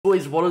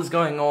boys, what is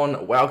going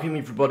on? Welcome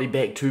everybody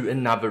back to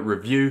another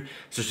review.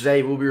 So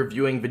today we'll be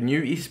reviewing the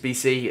new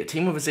SBC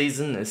team of the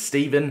season,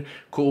 Stephen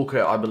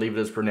Caulker, I believe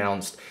it is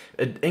pronounced.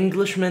 An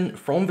Englishman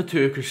from the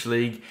Turkish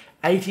League,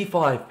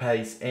 85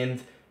 pace,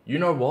 and you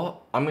know what?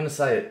 I'm going to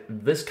say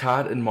it. This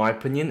card, in my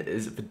opinion,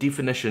 is the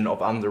definition of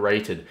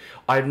underrated.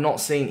 I have not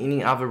seen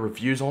any other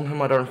reviews on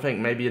him, I don't think.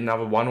 Maybe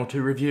another 1 or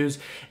 2 reviews.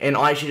 And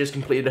I actually just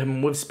completed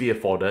him with Spear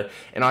Fodder.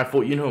 And I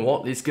thought, you know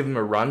what? Let's give him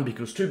a run.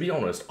 Because to be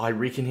honest, I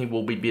reckon he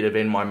will be better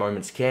than my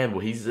Moments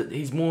Campbell.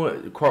 He's more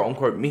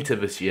quote-unquote meta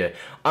this year.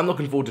 I'm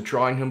looking forward to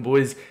trying him,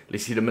 boys.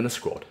 Let's get him in the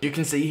squad. You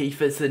can see he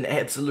fits in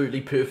absolutely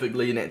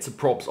perfectly. And that's the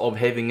props of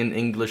having an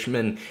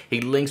Englishman.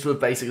 He links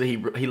with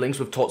basically, he links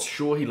with Tots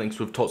Shaw. He links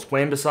with Tots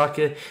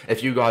Caulker.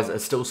 If you guys are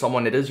still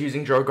someone that is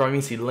using Joe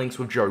Gomez, he links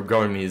with Joe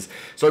Gomez.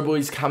 So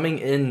boys, coming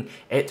in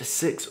at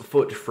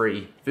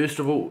 6'3", first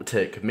of all,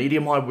 tick,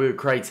 medium high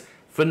work rates,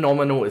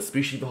 phenomenal,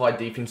 especially the high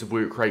defensive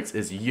work rates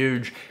is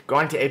huge.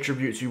 Going to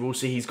attributes, you will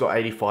see he's got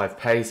 85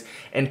 pace,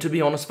 and to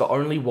be honest, the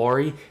only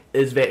worry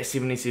is that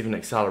 77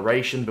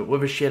 acceleration, but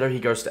with a shadow he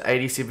goes to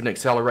 87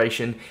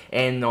 acceleration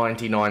and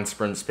 99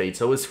 sprint speed,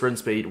 so his sprint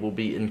speed will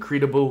be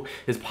incredible.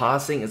 His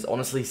passing is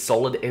honestly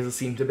solid as a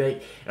centre back,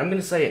 and I'm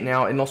going to say it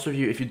now, and lots of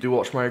you, if you do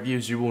watch my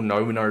reviews, you will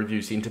know when I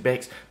review centre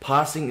backs,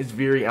 passing is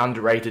very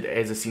underrated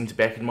as a centre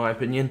back in my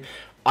opinion.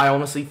 I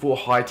honestly, for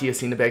high tier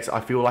centre backs, I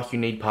feel like you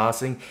need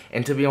passing,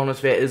 and to be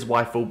honest, that is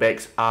why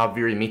fullbacks are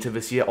very meta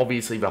this year.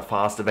 Obviously, they're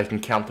faster, they can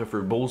counter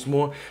through balls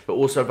more, but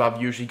also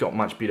they've usually got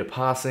much better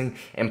passing,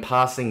 and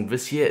passing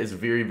this year is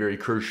very, very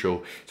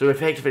crucial. So the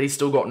fact that he's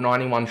still got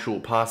 91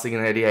 short passing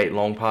and 88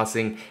 long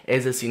passing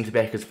as a centre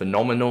back is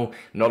phenomenal.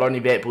 Not only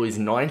that, boys,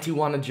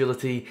 91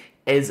 agility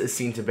as a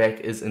centre back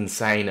is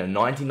insane. A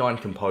 99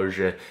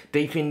 composure,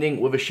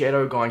 defending with a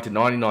shadow going to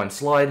 99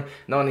 slide,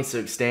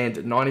 96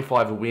 stand,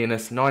 95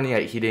 awareness,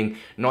 98 hitting,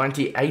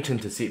 98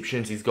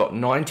 interceptions. He's got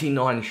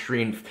 99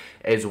 strength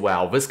as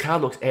well. This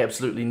card looks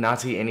absolutely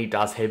nutty, and he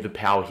does have the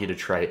power hitter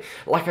trait.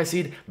 Like I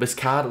said, this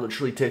card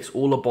literally ticks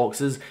all the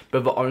boxes,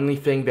 but the only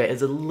thing that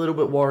is a little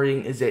bit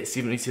worrying is that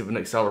 77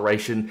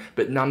 acceleration,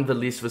 but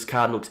nonetheless this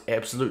card looks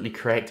absolutely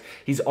cracked.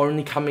 He's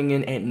only coming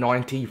in at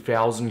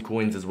 90,000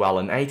 coins as well,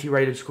 an 80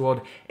 rated squad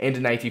and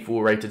an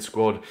 84 rated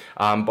squad,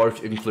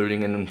 both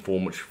including an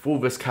inform, which for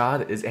this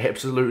card is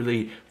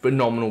absolutely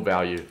phenomenal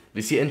value.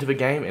 Let's get into the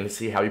game and let's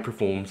see how he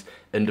performs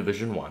in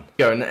Division 1.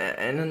 And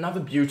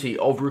another beauty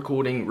of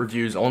recording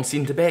reviews on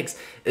centre backs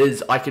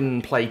is I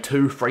can play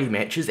 2 free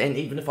matches, and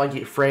even if I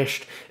get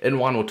thrashed in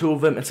 1 or 2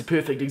 of them, it's a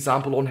perfect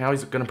example on how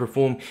he's going to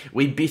perform.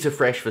 We better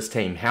thrash this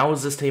team. How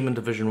is this team in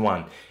Division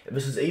 1?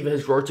 This is either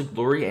his road to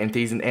glory and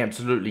he's an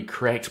absolutely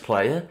cracked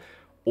player,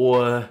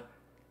 or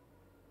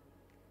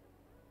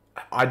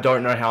I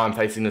don't know how I'm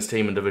facing this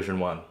team in Division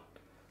 1.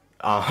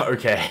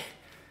 Okay.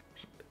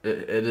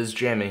 It is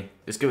jammy.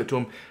 Let's give it to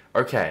him.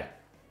 Okay.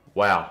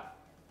 Wow.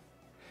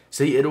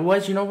 See, it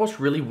always, you know what's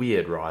really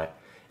weird, right?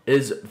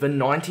 Is the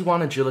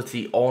 91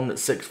 agility on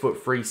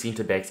 6'3"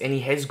 centre backs, and he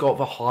has got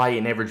the high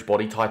and average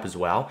body type as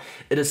well.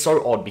 It is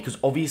so odd because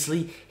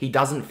obviously he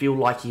doesn't feel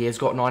like he has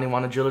got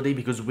 91 agility,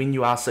 because when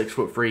you are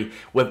 6'3"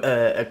 with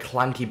a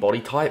clunky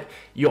body type,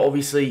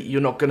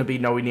 you're not going to be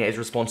nowhere near as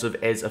responsive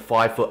as a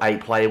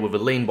 5'8" player with a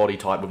lean body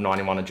type with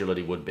 91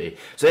 agility would be.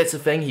 So that's the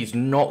thing, he's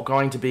not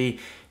going to be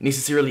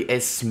necessarily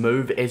as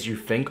smooth as you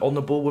think on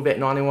the ball with that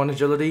 91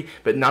 agility,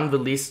 but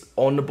nonetheless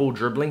on the ball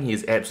dribbling he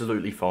is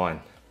absolutely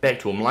fine. Back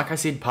to him. Like I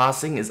said,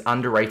 passing is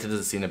underrated as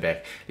a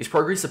centre-back. He's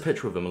progressed the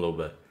pitch with him a little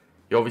bit.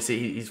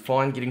 Obviously, he's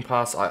fine getting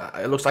past.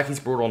 It looks like he's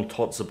brought on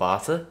Tots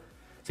Caulker.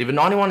 See, the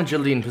 91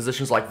 agility in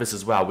positions like this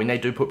as well, when they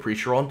do put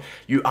pressure on,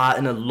 you are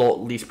in a lot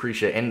less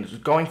pressure.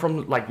 And going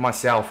from, like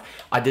myself,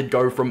 I did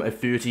go from a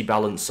 30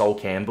 balance Sol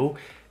Campbell.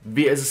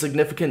 There is a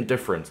significant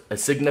difference.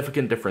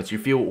 You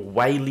feel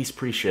way less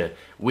pressure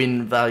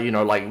when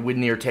when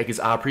their attackers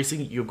are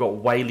pressing. You've got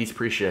way less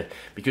pressure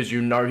because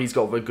you know he's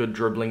got the good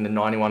dribbling, the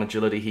 91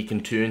 agility. He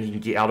can turn, he can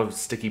get out of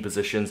sticky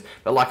positions.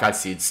 But like I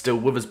said, still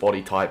with his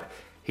body type,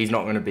 he's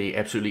not going to be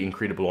absolutely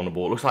incredible on the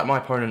ball. It looks like my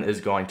opponent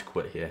is going to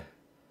quit here.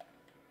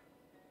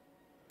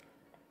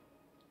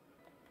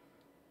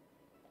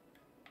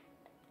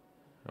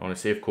 I want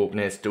to see if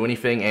Caulker do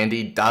anything, and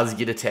he does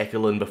get a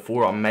tackle in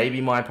before maybe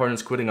my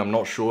opponent's quitting, I'm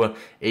not sure.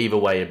 Either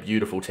way, a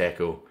beautiful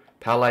tackle.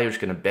 Palais is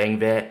going to bang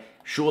that.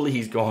 Surely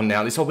he's gone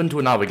now. Let's hop into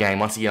another game.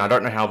 Once again, I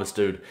don't know how this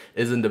dude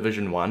is in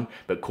Division 1,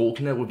 but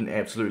Caulker with an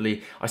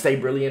absolutely, I say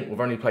brilliant, we've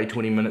only played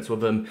 20 minutes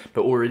with him,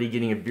 but already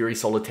getting a very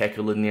solid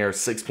tackle in there,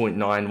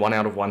 6.9, 1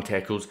 out of 1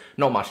 tackles,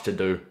 not much to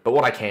do. But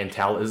what I can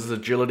tell is his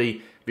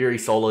agility, very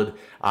solid.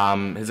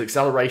 His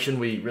acceleration,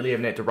 we really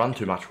haven't had to run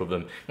too much with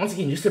him. Once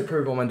again, just to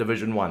prove I'm in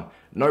Division 1.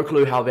 No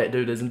clue how that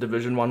dude is in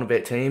Division 1 with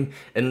that team,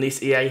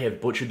 unless EA have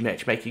butchered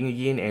matchmaking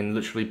again and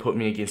literally put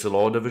me against a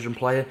lower division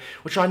player,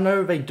 which I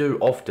know they do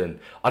often.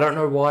 I don't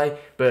know why,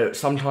 but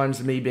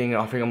sometimes me being,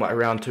 I think I'm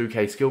around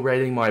 2k skill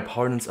rating, my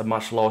opponents are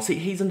much lower. See,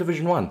 he's in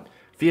Division 1.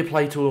 Fair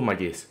play to him, I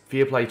guess.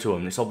 Fair play to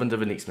him. Let's hop into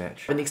the next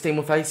match. The next team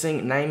we're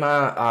facing,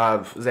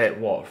 Neymar, is that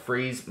what?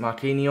 Freeze,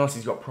 Marquinhos,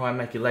 he's got Prime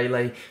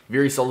Makelele.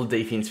 Very solid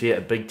defense here, a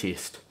big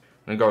test.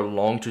 I'm going to go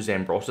long to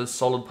Zambrosis.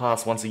 Solid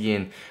pass once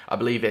again. I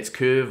believe that's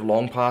curve,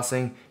 long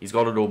passing. He's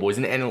got it all, boys.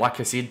 And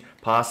like I said,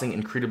 passing,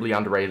 incredibly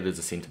underrated as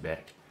a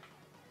centre-back.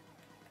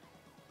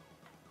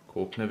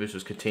 Caulker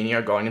versus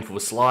Coutinho going in for the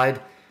slide.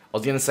 I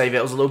was going to say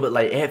that was a little bit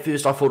late. At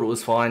first, I thought it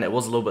was fine. It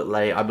was a little bit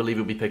late. I believe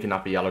he'll be picking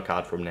up a yellow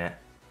card from that.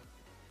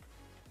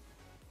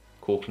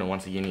 Caulker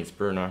once again against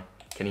Bruno.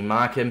 Can he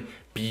mark him?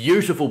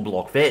 Beautiful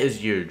block. That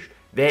is huge.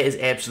 That is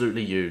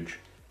absolutely huge.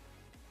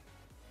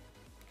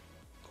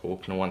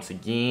 Caulker once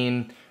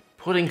again.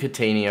 Putting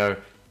Coutinho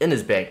in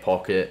his back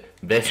pocket.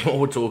 That's what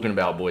we're talking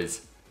about,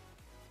 boys.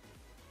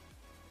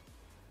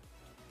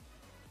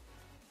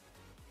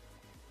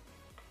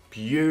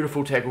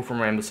 Beautiful tackle from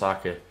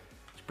Wan-Bissaka.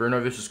 It's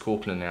Bruno versus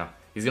Caulker now.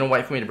 He's going to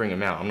wait for me to bring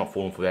him out. I'm not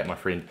falling for that, my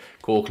friend.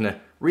 Caulker,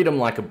 read him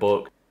like a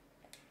book.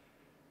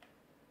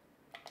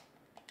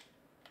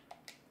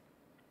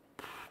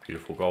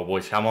 Beautiful goal,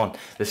 boys. Come on.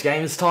 This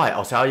game is tight.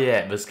 I'll tell you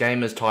that. This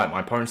game is tight. My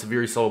opponent's a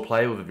very solid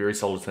player with a very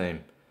solid team.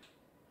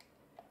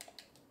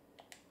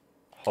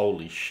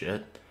 Holy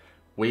shit.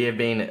 We have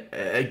been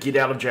a get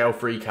out of jail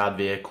free card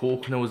there.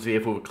 Caulker was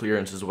there for the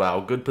clearance as well.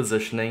 Good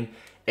positioning,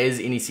 as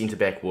any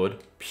centre-back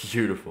would.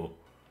 Beautiful.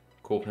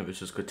 Caulker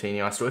versus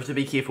Coutinho. I still have to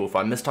be careful. If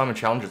I miss time a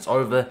challenge, it's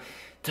over.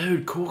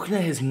 Dude,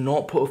 Caulker has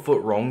not put a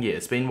foot wrong yet.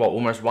 It's been, what,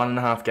 almost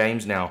 1.5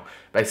 games now.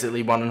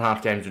 Basically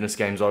 1.5 games when this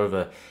game's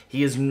over.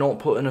 He has not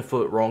put in a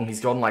foot wrong.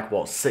 He's gotten, like,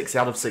 what, 6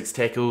 out of 6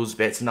 tackles.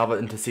 That's another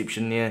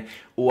interception there.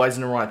 Always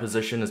in the right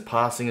position. His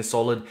passing is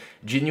solid.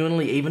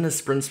 Genuinely, even his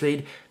sprint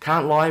speed.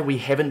 Can't lie, we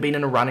haven't been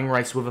in a running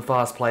race with a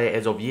fast player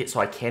as of yet, so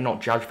I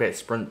cannot judge that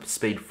sprint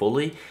speed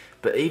fully.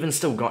 But even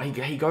still,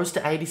 he goes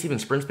to 87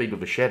 sprint speed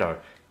with a shadow.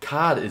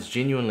 Card is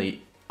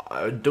genuinely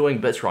doing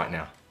bits right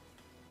now.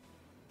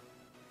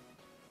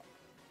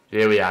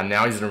 There we are.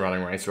 Now he's in a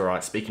running race.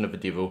 Alright, speaking of the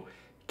devil,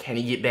 can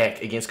he get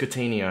back against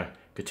Coutinho?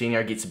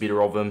 Coutinho gets the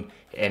better of him,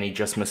 and he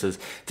just misses.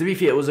 To be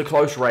fair, it was a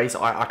close race.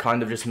 I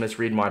kind of just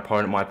misread my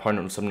opponent. My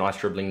opponent with some nice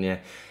dribbling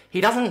there. He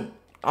doesn't...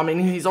 I mean,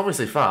 he's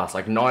obviously fast.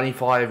 Like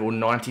 95 or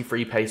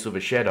 93 pace with a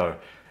shadow.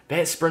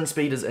 That sprint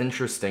speed is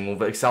interesting. Or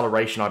the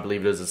acceleration, I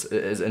believe,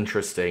 is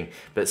interesting.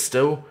 But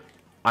still...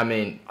 I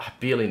mean, I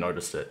barely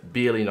noticed it.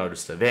 Barely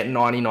noticed it. That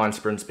 99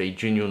 sprint speed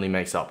genuinely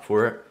makes up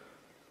for it.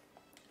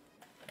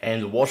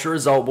 And watch the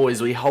result,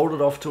 boys. We hold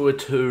it off to a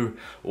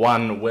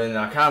 2-1 win.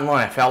 I can't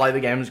lie, I felt like the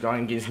game was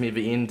going against me at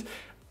the end.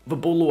 The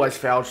ball always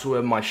fouled to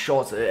him. My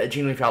shots, it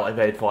genuinely felt like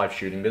they had 5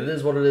 shooting. But it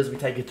is what it is. We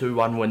take a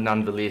 2-1 win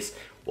nonetheless.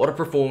 What a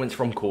performance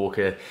from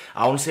Caulker.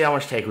 I want to see how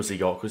much tackles he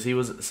got because he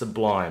was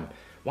sublime.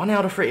 1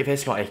 out of 3, if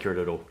that's not accurate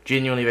at all.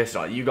 Genuinely, that's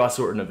not. You guys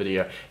saw it in the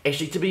video.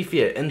 Actually, to be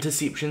fair,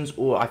 interceptions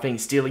or I think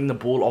stealing the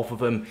ball off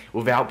of him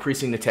without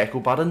pressing the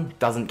tackle button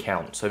doesn't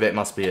count. So that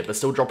must be it. But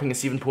still dropping a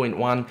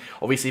 7.1.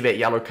 Obviously, that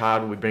yellow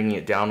card, we're bringing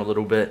it down a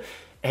little bit.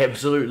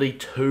 Absolutely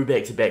 2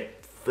 back-to-back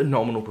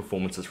phenomenal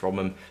performances from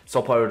him.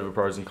 Stop over to the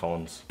pros and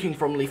cons. Looking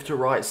from left to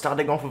right,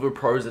 starting off with the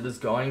pros, it is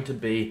going to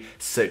be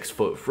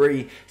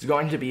 6'3". It's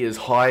going to be his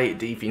high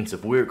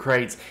defensive work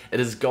rates.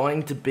 It is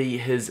going to be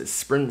his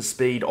sprint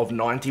speed of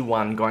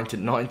 91, going to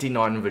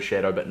 99 with a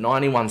shadow, but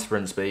 91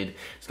 sprint speed.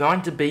 It's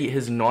going to be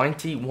his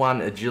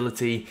 91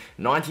 agility,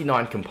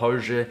 99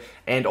 composure,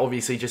 and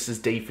obviously just his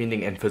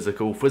defending and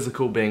physical.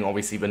 Physical being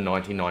obviously the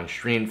 99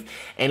 strength.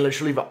 And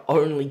literally the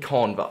only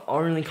con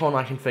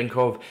I can think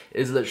of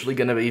is literally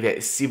going to be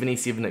that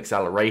 77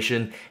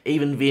 acceleration.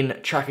 Even then,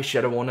 chuck a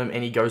shadow on him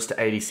and he goes to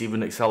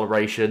 87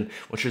 acceleration,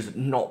 which is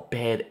not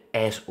bad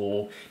at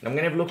all. And I'm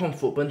going to have a look on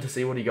Footbin to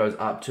see what he goes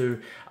up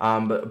to.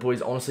 But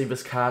boys, honestly,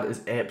 this card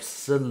is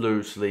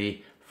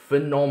absolutely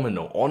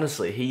phenomenal.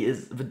 Honestly, he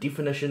is the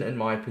definition, in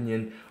my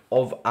opinion,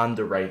 of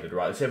underrated.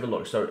 Right, let's have a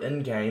look. So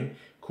in-game,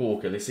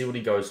 Caulker, let's see what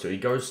he goes to. He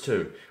goes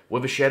to,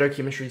 with a shadow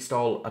chemistry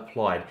style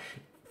applied.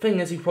 Thing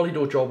is, he'd probably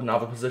do a job in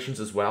other positions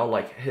as well.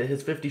 Like,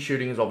 his 50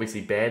 shooting is obviously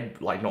bad,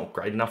 like, not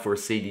great enough for a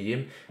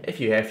CDM. If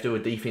you have to, a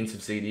defensive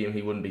CDM,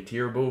 he wouldn't be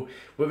terrible.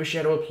 With a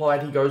shadow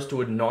applied, he goes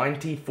to a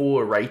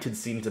 94 rated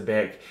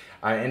centre-back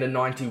and a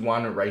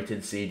 91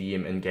 rated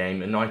CDM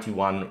in-game, a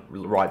 91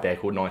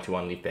 right-back or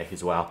 91 left-back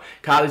as well.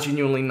 Card is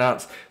genuinely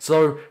nuts.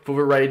 So, for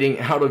the rating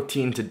out of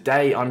 10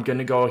 today, I'm going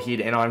to go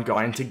ahead and I'm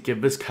going to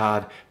give this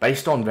card,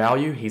 based on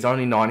value, he's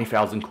only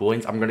 90,000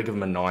 coins, I'm going to give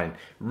him a 9.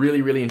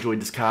 Really, really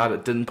enjoyed this card.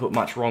 It didn't put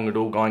much wrong at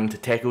all going into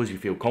tackles. You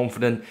feel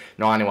confident.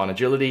 91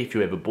 agility. If you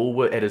have a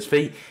ball at his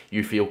feet,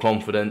 you feel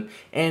confident.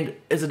 And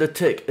is it a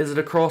tick? Is it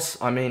a cross?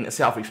 I mean, it's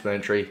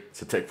self-explanatory.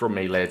 It's a tick from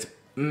me, lads.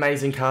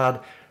 Amazing card.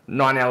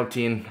 9 out of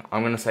 10.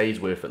 I'm going to say he's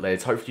worth it,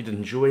 lads. Hopefully you did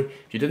enjoy.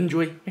 If you did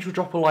enjoy, make sure to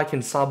drop a like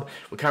and sub.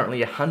 We're currently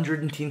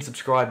 110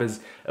 subscribers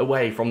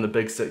away from the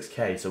big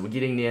 6K. So we're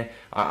getting there.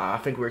 I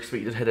think we're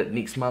expected to hit it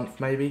next month,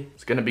 maybe.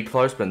 It's going to be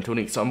close, but until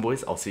next time,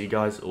 boys, I'll see you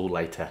guys all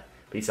later.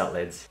 Peace out,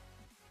 lads.